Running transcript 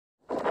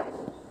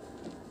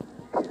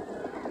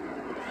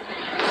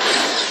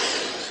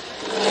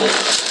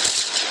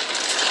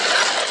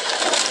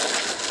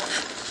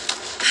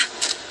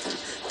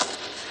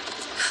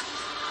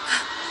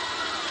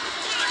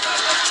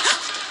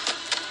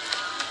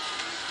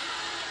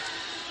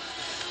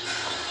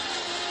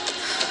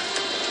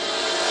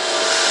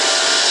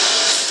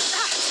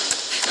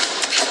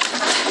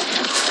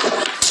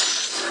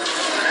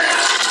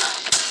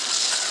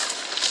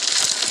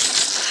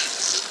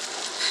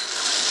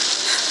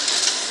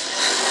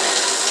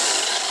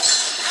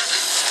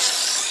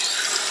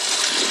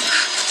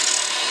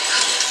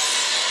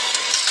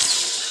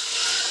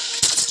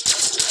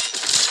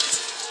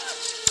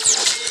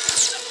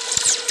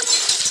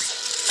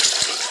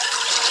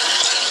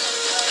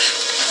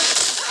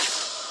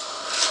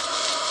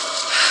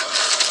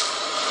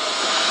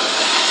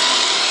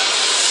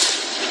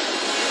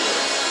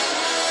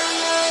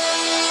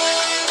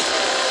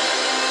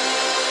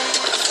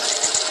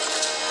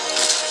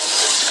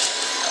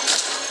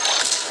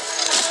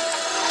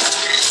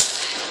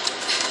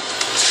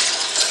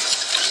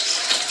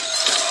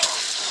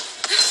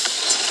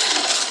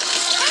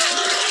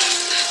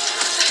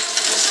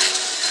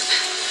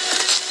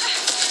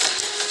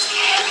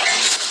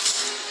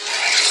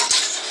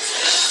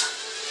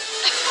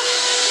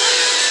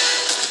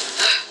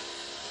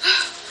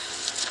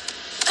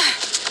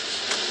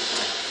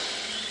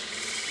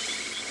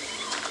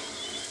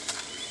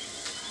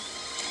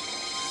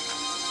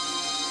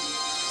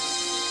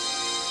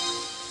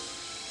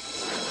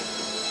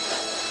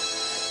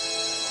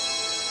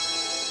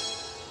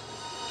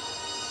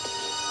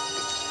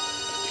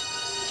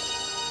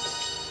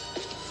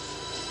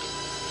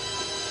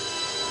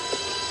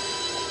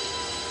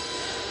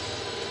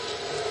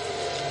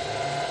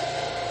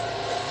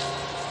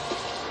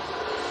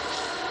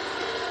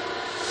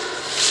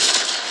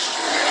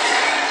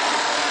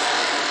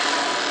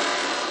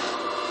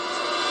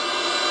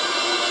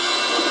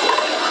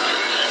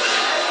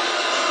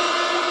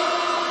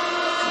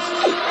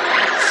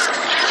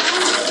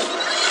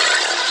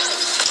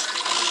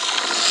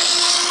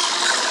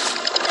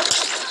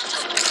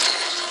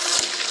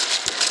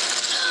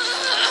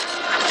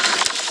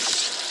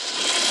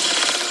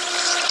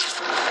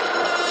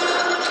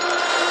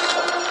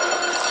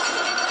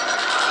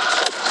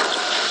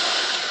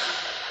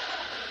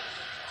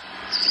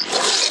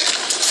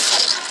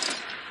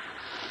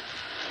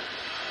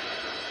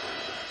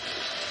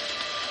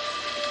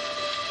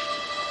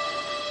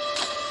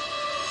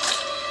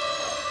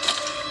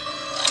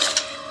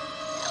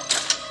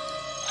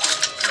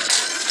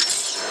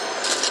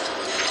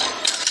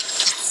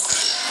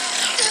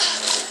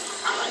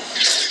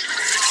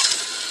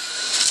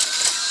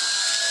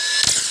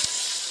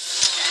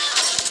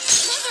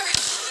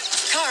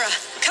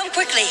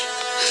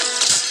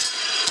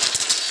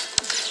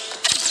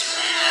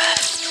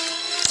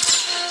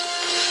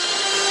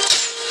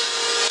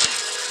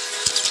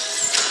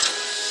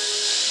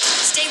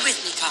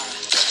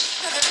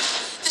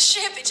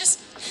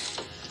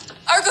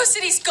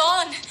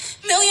gone.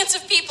 Millions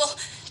of people.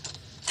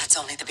 That's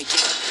only the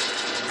beginning.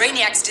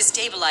 Brainiac's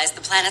destabilized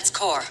the planet's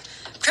core.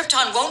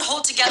 Krypton won't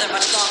hold together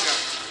much longer.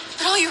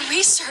 But all your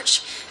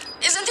research,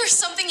 isn't there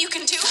something you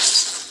can do?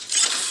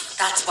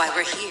 That's why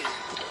we're here.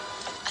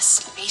 A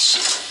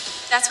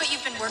spaceship? That's what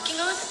you've been working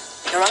on?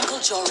 Your Uncle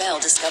Jor-El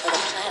discovered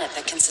a planet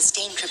that can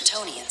sustain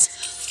Kryptonians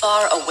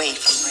far away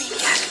from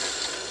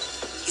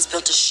Brainiac. He's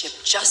built a ship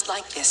just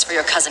like this for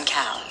your cousin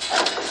Cal.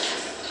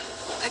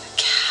 But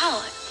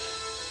Cal,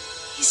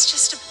 he's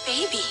just a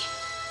baby.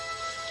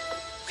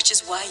 Which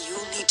is why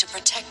you'll need to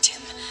protect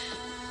him.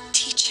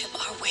 Teach him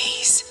our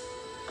ways.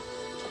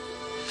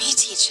 Me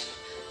teach him?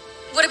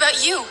 What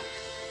about you?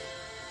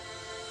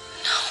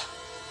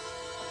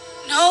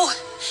 No,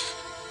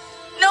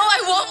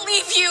 I won't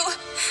leave you.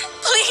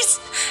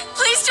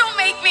 Please don't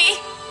make me.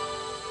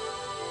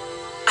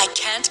 I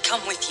can't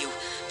come with you,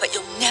 but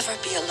you'll never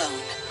be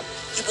alone.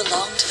 You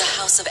belong to the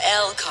House of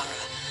El, Kara,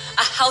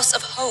 a house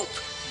of hope.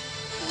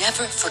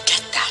 Never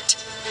forget that.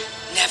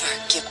 Never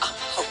give up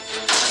hope.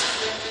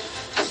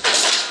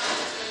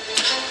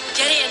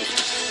 Get in.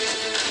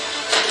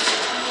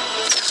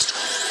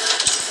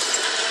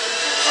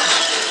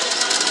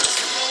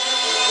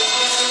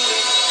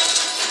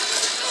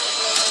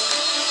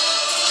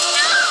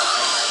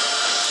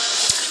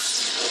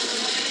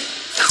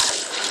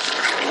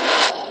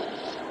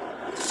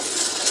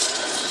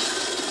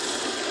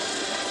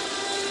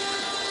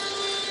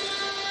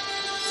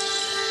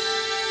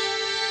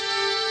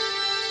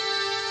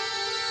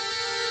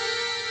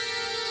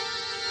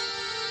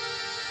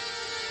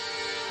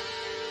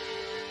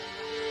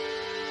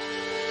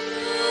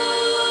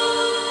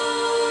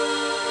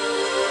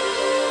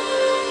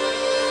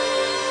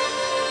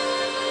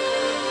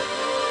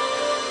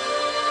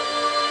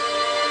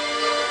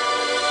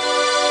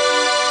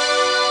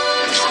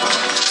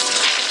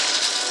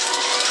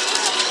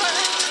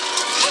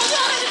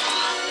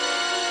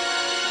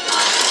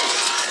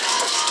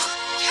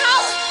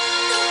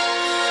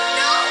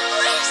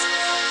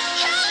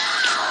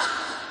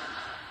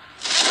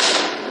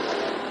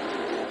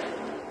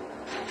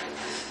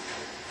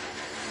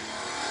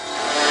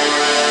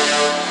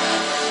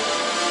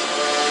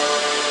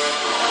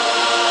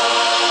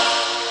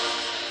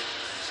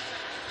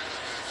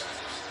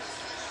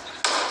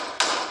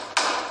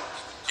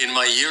 In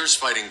my years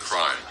fighting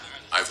crime,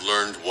 I've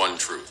learned one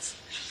truth.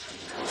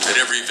 That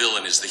every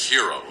villain is the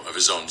hero of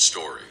his own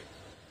story.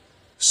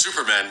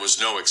 Superman was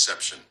no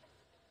exception.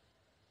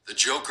 The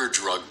Joker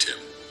drugged him,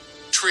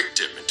 tricked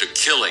him into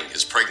killing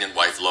his pregnant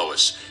wife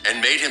Lois,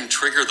 and made him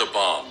trigger the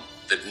bomb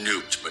that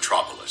nuked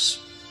Metropolis.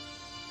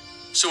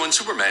 So when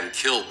Superman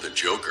killed the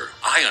Joker,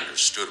 I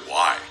understood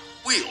why.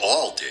 We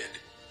all did.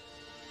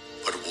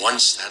 But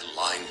once that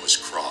line was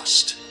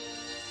crossed,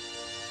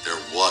 there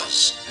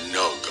was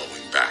no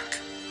going back.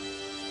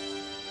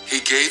 He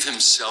gave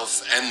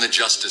himself and the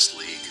Justice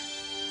League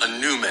a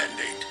new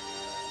mandate.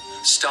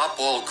 Stop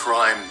all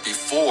crime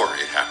before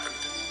it happened,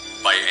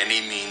 by any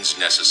means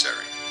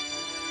necessary.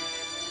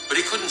 But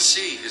he couldn't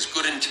see his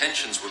good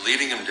intentions were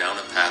leading him down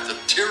a path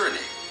of tyranny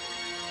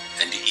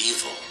and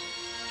evil.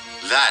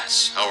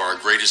 That's how our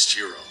greatest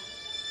hero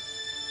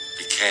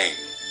became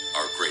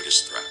our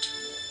greatest threat.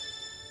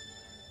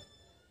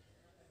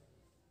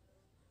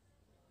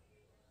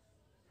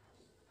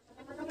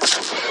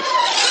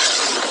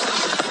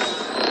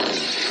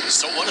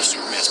 So what if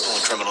Superman's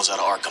pulling criminals out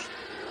of Arkham?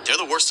 They're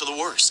the worst of the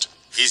worst.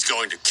 He's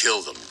going to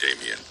kill them,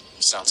 Damian.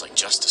 Sounds like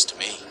justice to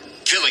me.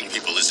 Killing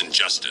people isn't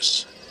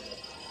justice.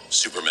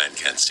 Superman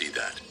can't see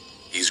that.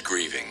 He's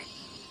grieving.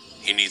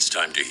 He needs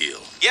time to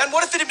heal. Yeah, and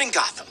what if it had been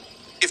Gotham?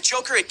 If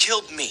Joker had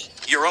killed me,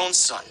 your own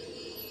son?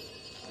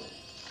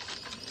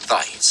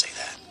 Thought he'd say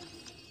that.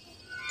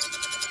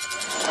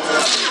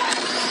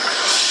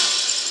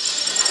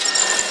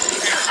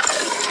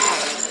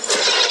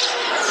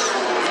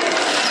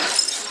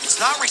 It's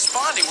not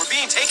responding. We're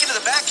being taken to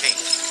the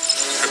Batcave.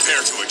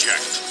 Prepare to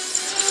eject.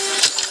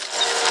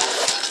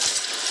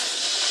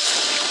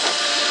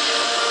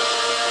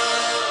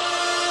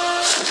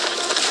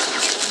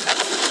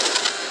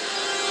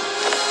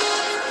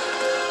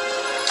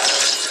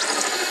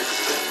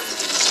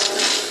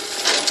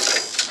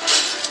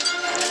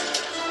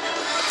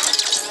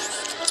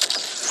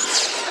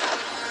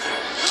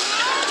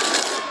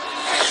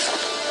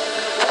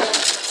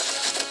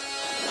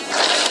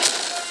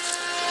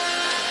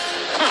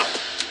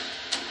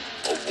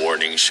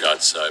 Warning shot,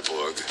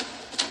 Cyborg.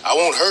 I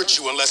won't hurt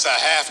you unless I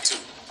have to.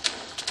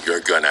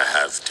 You're gonna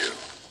have to.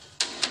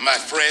 My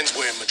friends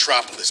were in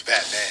Metropolis,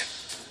 Batman.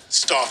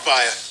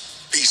 Starfire,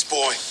 Beast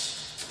Boy,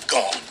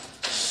 gone.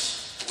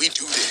 We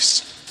do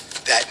this.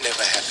 That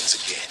never happens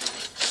again.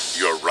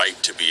 You're right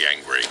to be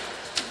angry,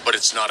 but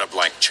it's not a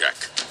blank check.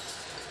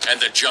 And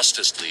the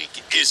Justice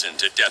League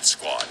isn't a death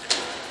squad.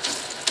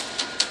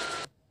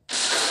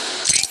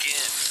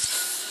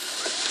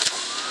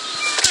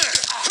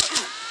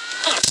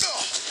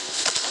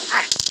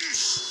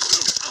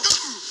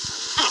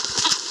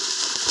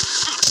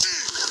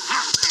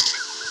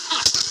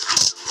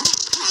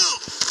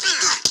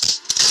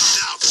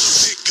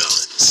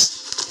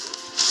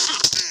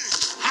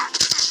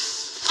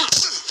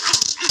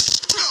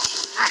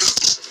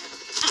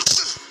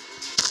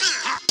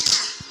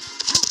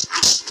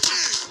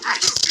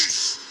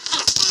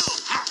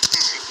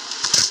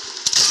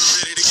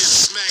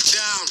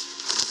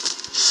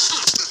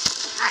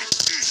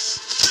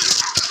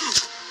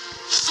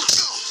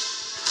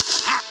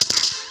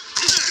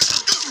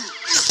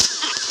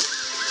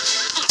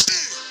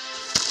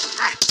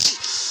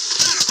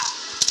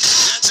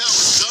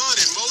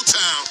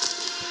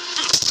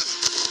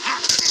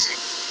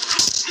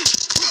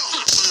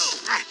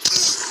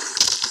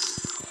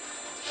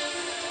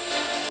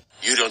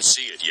 don't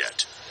see it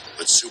yet,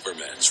 but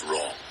Superman's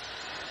wrong.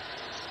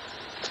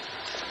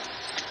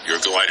 Your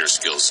glider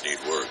skills need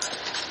work.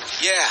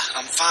 Yeah,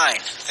 I'm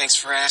fine. Thanks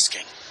for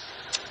asking.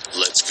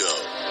 Let's go.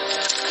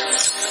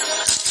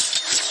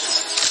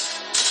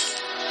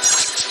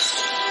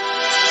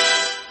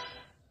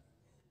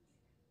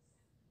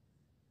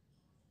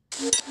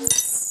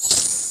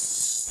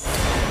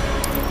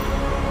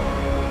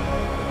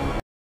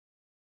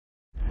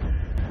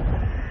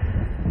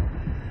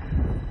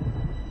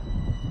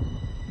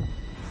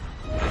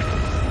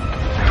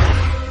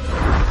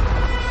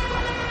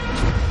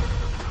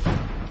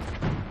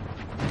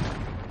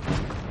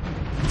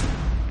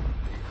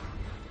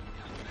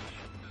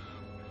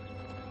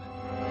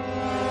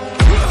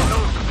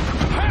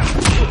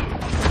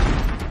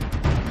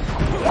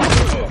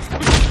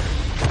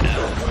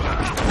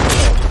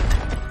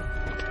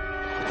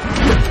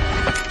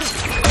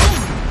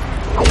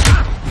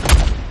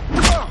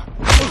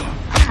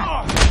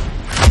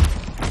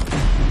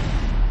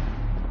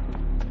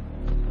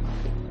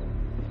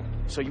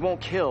 So you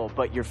won't kill,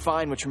 but you're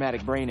fine with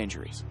traumatic brain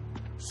injuries.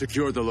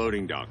 Secure the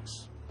loading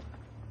docks.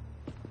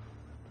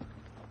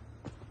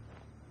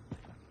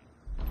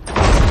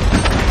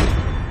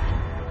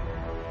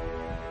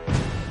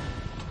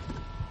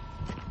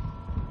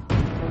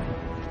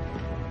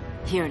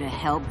 Here to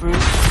help, Bruce?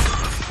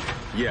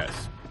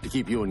 Yes, to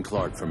keep you and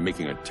Clark from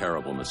making a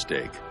terrible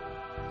mistake.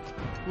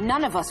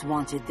 None of us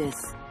wanted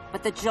this,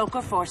 but the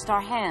Joker forced our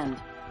hand.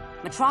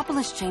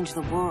 Metropolis changed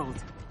the world.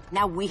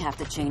 Now we have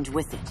to change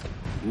with it.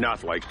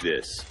 Not like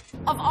this.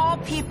 Of all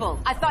people,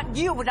 I thought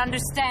you would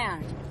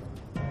understand.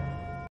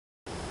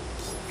 Push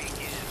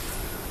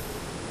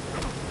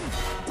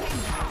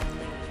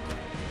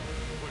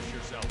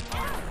yourself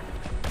harder.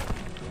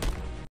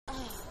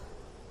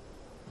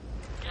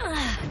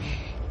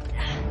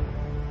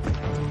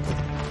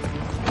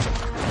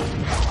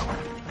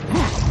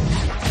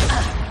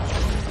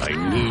 I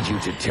need you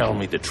to tell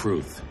me the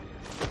truth.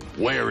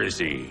 Where is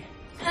he?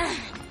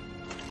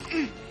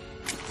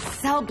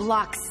 Cell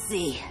Block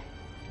C.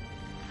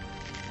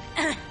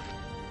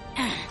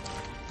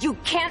 You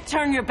can't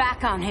turn your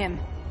back on him.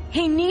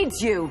 He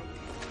needs you.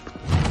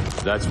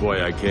 That's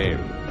why I came.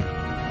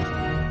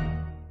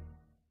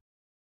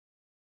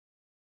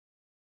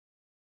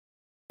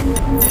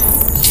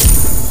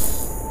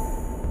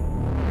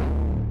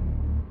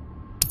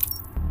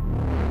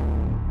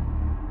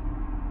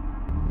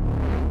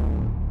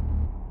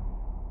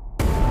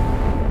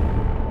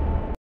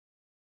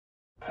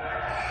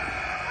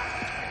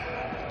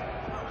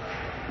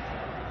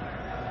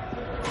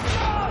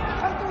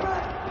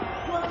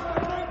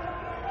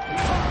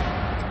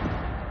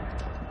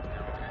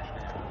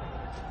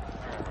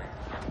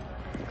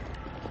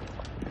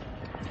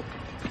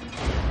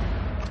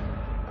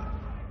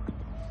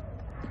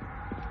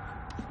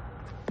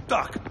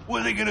 Doc,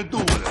 what are they gonna do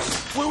with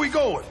us? Where we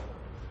going?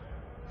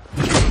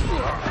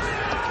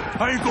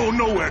 I ain't going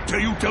nowhere till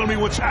you tell me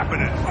what's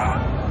happening.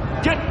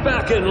 Get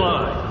back in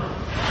line!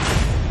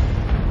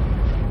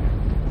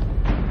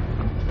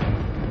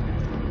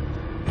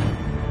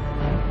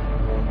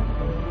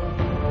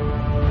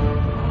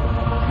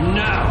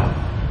 Now!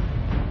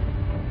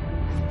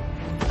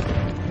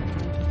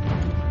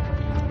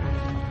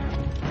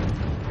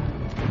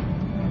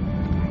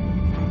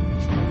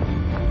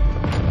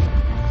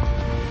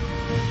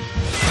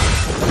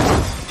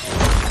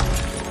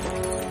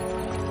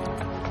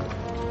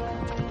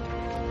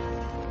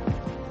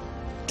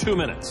 Two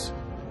minutes.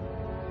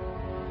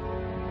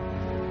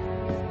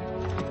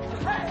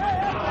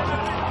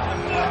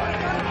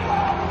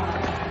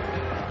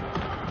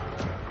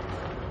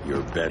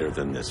 You're better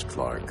than this,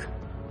 Clark.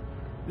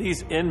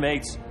 These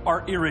inmates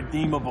are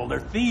irredeemable. They're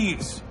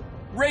thieves,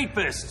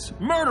 rapists,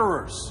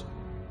 murderers.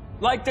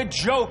 Like the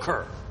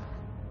Joker.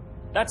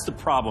 That's the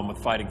problem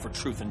with fighting for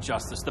truth and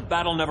justice. The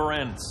battle never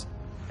ends.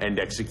 And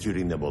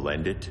executing them will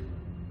end it?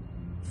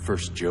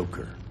 First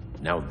Joker,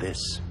 now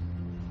this.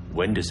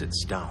 When does it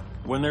stop?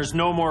 When there's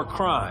no more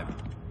crime.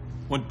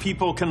 When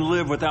people can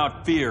live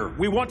without fear.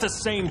 We want the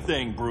same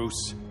thing,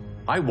 Bruce.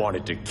 I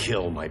wanted to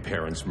kill my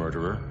parents'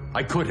 murderer.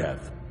 I could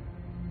have.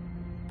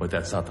 But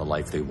that's not the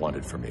life they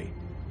wanted for me.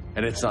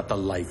 And it's not the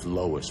life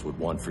Lois would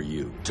want for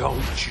you.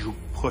 Don't you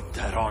put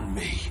that on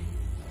me.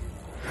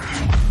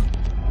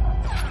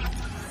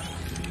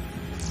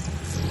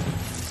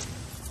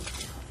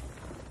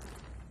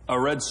 A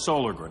red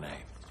solar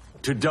grenade.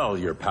 To dull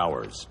your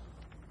powers,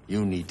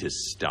 you need to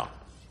stop.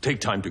 Take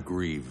time to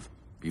grieve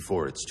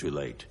before it's too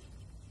late.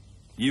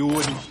 You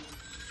wouldn't...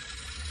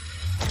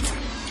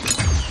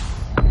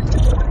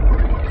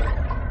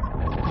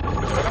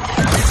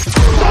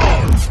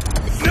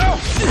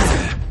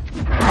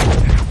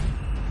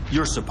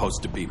 You're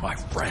supposed to be my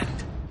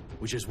friend.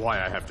 Which is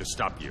why I have to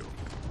stop you.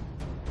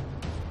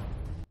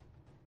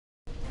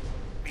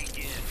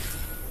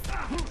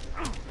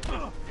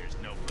 There's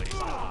no place to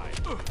hide.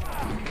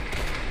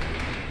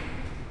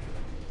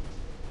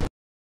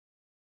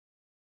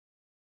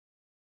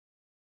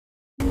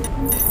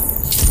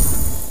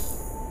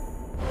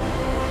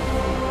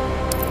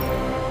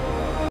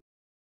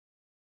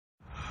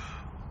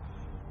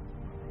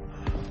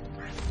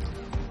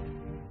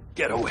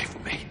 Get away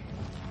from me.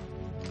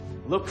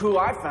 Look who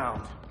I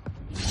found.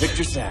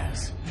 Victor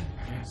Zsasz.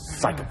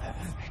 Psychopath.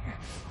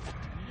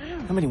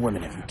 How many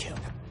women have you killed?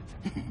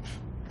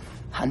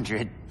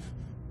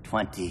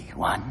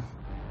 121.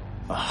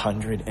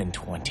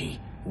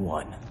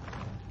 121.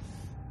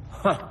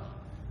 Huh.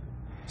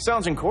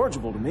 Sounds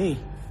incorrigible to me.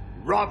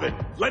 Robin,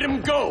 let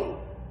him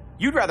go!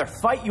 You'd rather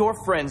fight your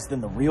friends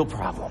than the real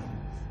problem.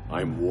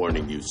 I'm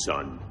warning you,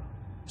 son.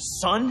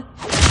 Son?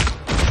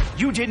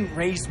 You didn't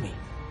raise me.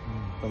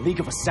 The League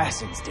of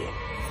Assassins did.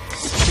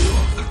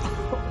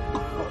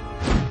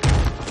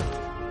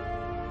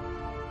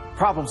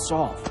 Problem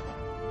solved.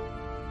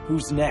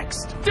 Who's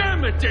next?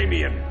 Damn it,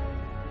 Damian!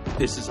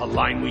 This is a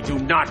line we do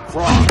not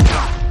cross.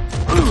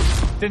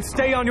 Then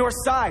stay on your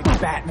side,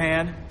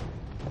 Batman.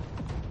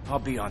 I'll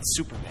be on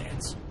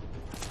Superman's.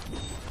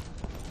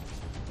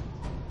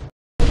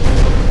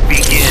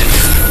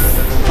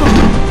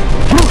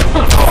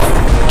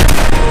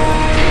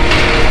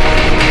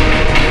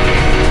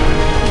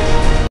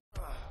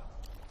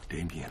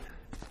 Damian.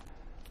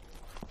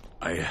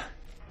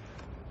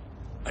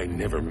 I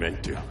never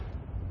meant to.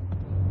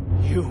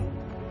 You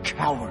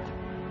coward.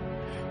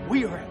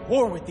 We are at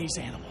war with these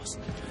animals.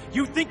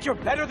 You think you're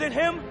better than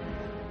him?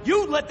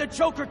 You let the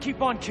Joker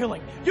keep on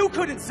killing. You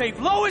couldn't save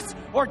Lois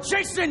or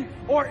Jason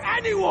or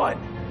anyone!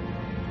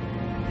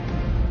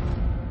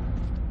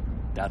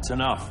 That's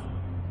enough.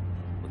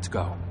 Let's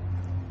go.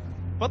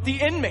 But the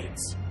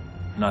inmates.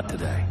 Not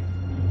today.